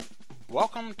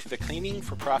Welcome to the Cleaning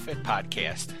for Profit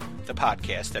podcast, the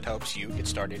podcast that helps you get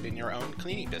started in your own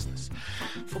cleaning business.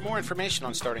 For more information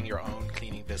on starting your own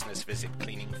cleaning business, visit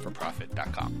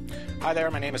cleaningforprofit.com. Hi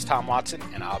there, my name is Tom Watson,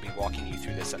 and I'll be walking you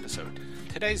through this episode.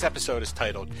 Today's episode is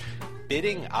titled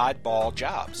Bidding Oddball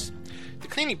Jobs. The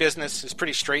cleaning business is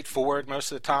pretty straightforward most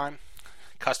of the time.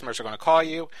 Customers are going to call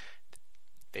you.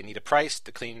 They need a price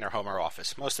to clean their home or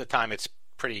office. Most of the time it's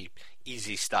pretty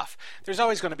easy stuff. There's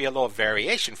always going to be a little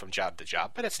variation from job to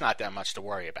job, but it's not that much to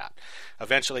worry about.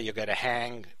 Eventually you'll get a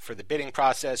hang for the bidding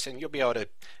process and you'll be able to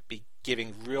be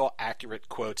giving real accurate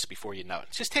quotes before you know it.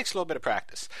 It just takes a little bit of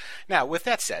practice. Now, with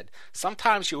that said,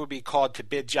 sometimes you will be called to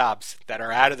bid jobs that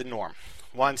are out of the norm,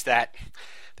 ones that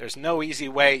there's no easy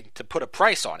way to put a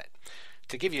price on it.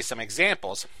 To give you some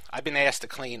examples, I've been asked to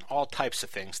clean all types of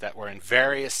things that were in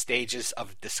various stages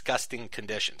of disgusting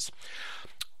conditions.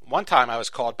 One time I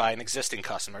was called by an existing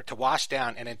customer to wash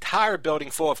down an entire building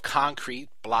full of concrete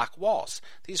block walls.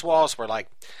 These walls were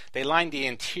they lined the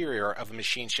interior of a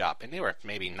machine shop, and they were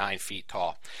maybe 9 feet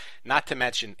tall. Not to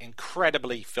mention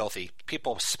incredibly filthy.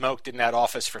 People smoked in that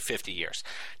office for 50 years.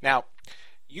 Now,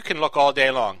 you can look all day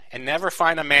long and never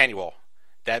find a manual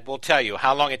that will tell you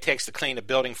how long it takes to clean a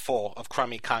building full of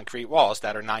crummy concrete walls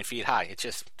that are 9 feet high. It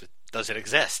just doesn't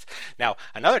exist. Now,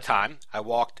 another time, I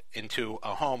walked into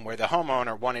a home where the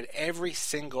homeowner wanted every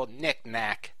single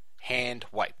knick-knack hand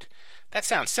wiped. That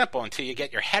sounds simple until you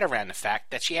get your head around the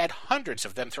fact that she had hundreds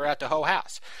of them throughout the whole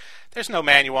house. There's no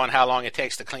manual on how long it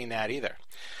takes to clean that either.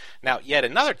 Now, yet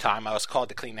another time I was called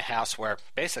to clean a house where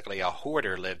basically a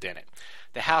hoarder lived in it.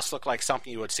 The house looked like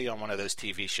something you would see on one of those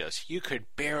TV shows. You could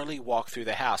barely walk through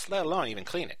the house, let alone even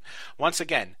clean it. Once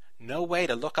again, no way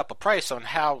to look up a price on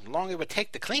how long it would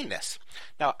take to clean this.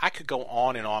 Now, I could go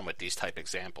on and on with these type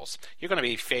examples. You're going to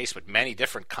be faced with many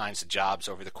different kinds of jobs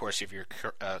over the course of your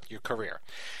career.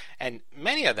 And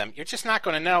many of them, you're just not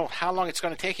going to know how long it's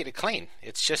going to take you to clean.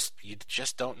 You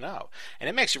just don't know. And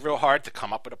it makes it real hard to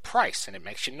come up with a price, and it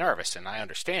makes you nervous, and I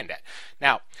understand that.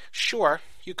 Now, sure,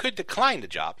 you could decline the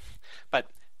job,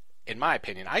 but in my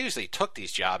opinion, I usually took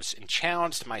these jobs and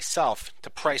challenged myself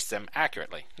to price them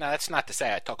accurately. Now, that's not to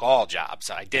say I took all jobs.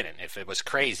 I didn't. If it was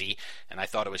crazy and I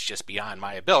thought it was just beyond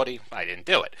my ability, I didn't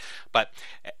do it. But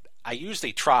I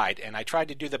usually tried, and I tried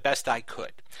to do the best I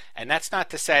could. And that's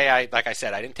not to say, like I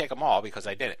said, I didn't take them all because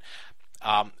I didn't.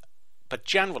 But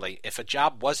generally, if a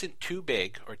job wasn't too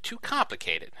big or too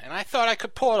complicated, and I thought I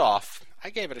could pull it off, I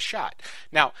gave it a shot.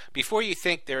 Now, before you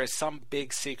think there is some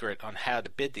big secret on how to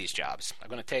bid these jobs, I'm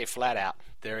going to tell you flat out,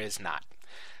 there is not.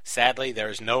 Sadly, there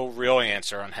is no real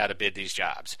answer on how to bid these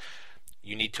jobs.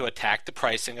 You need to attack the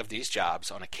pricing of these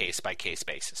jobs on a case-by-case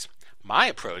basis. My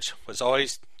approach was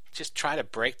always just try to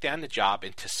break down the job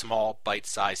into small,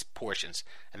 bite-sized portions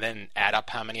and then add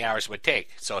up how many hours it would take.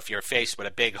 So if you're faced with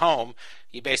a big home,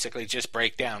 you basically just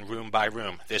break down room by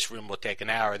room. This room will take an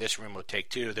hour, this room will take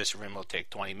 2, this room will take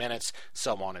 20 minutes,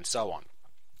 so on and so on.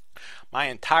 My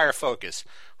entire focus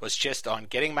was just on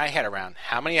getting my head around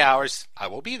how many hours I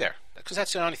will be there, because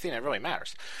that's the only thing that really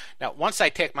matters. Now, once I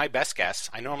take my best guess,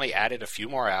 I normally added a few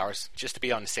more hours just to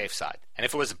be on the safe side. And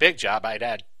if it was a big job, I'd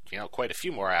add quite a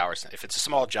few more hours. If it's a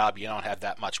small job, you don't have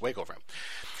that much wiggle room.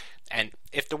 And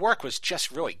if the work was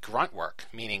just really grunt work,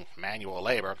 meaning manual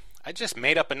labor, I just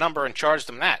made up a number and charged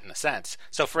them that in a sense.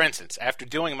 So for instance, after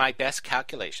doing my best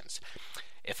calculations,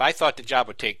 if I thought the job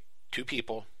would take 2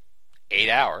 people, 8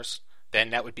 hours, then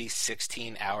that would be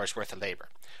 16 hours worth of labor.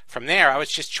 From there, I was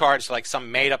just charged like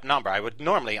some made-up number.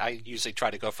 I usually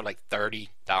try to go for like $30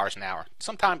 an hour.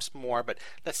 Sometimes more, but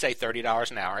let's say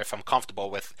 $30 an hour if I'm comfortable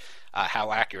with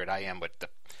how accurate I am with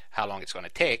how long it's going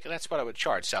to take. That's what I would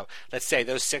charge. So let's say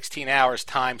those 16 hours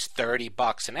times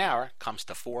 $30 an hour comes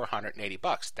to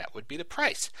 $480. That would be the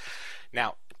price.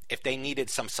 Now, if they needed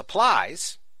some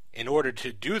supplies in order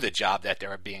to do the job that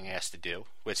they're being asked to do,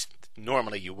 which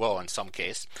normally you will in some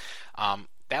case,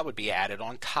 that would be added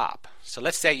on top. So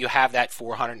let's say you have that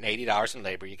 $480 in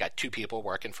labor. You got 2 people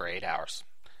working for 8 hours,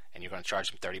 and you're going to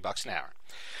charge them $30 an hour.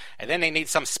 And then they need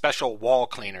some special wall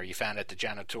cleaner you found at the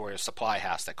janitorial supply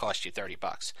house that cost you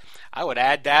 $30. I would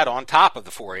add that on top of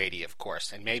the $480, of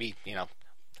course, and maybe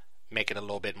make it a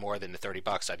little bit more than the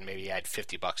 $30. I'd maybe add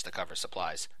 $50 to cover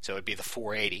supplies. So it would be the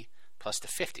 $480 plus the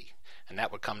 $50, and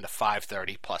that would come to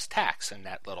 $530 plus tax in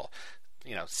that little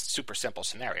super simple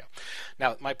scenario.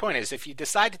 Now, my point is, if you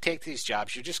decide to take these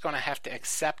jobs, you're just going to have to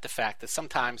accept the fact that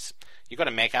sometimes you're going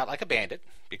to make out like a bandit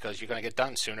because you're going to get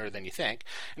done sooner than you think,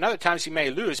 and other times you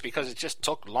may lose because it just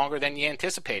took longer than you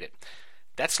anticipated.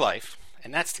 That's life,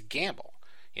 and that's the gamble.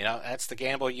 That's the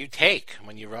gamble you take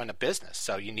when you run a business,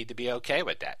 so you need to be okay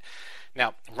with that.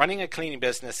 Now, running a cleaning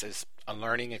business is a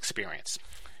learning experience.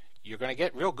 you're going to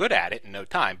get real good at it in no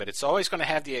time, but it's always going to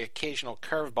have the occasional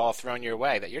curveball thrown your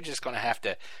way that you're just going to have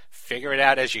to figure it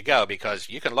out as you go, because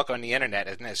you can look on the internet,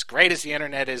 and as great as the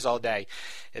internet is all day,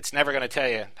 it's never going to tell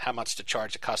you how much to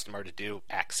charge a customer to do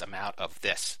X amount of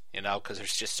this, because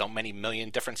there's just so many million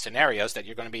different scenarios that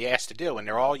you're going to be asked to do, and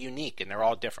they're all unique and they're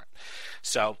all different.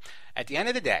 So at the end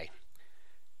of the day,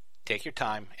 take your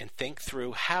time and think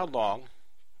through how long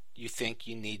you think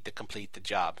you need to complete the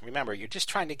job. Remember, you're just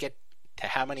trying to get to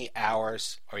how many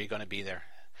hours are you going to be there.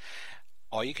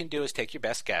 All you can do is take your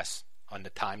best guess on the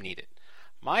time needed.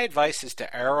 My advice is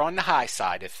to err on the high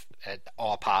side if at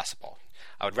all possible.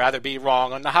 I would rather be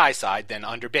wrong on the high side than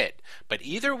underbid. But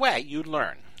either way, you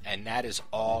learn, and that is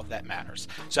all that matters.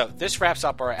 So this wraps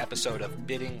up our episode of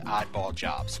Bidding Oddball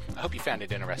Jobs. I hope you found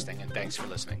it interesting, and thanks for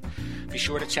listening. Be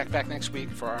sure to check back next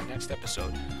week for our next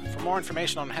episode. For more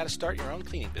information on how to start your own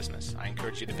cleaning business, I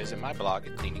encourage you to visit my blog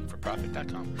at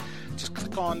cleaningforprofit.com. Just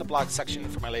click on the blog section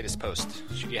for my latest post.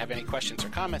 Should you have any questions or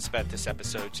comments about this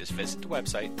episode, just visit the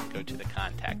website and go to the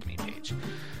Contact Me page.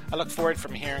 I look forward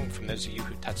from hearing from those of you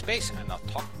who touch base, and I'll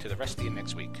talk to the rest of you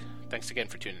next week. Thanks again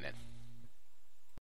for tuning in.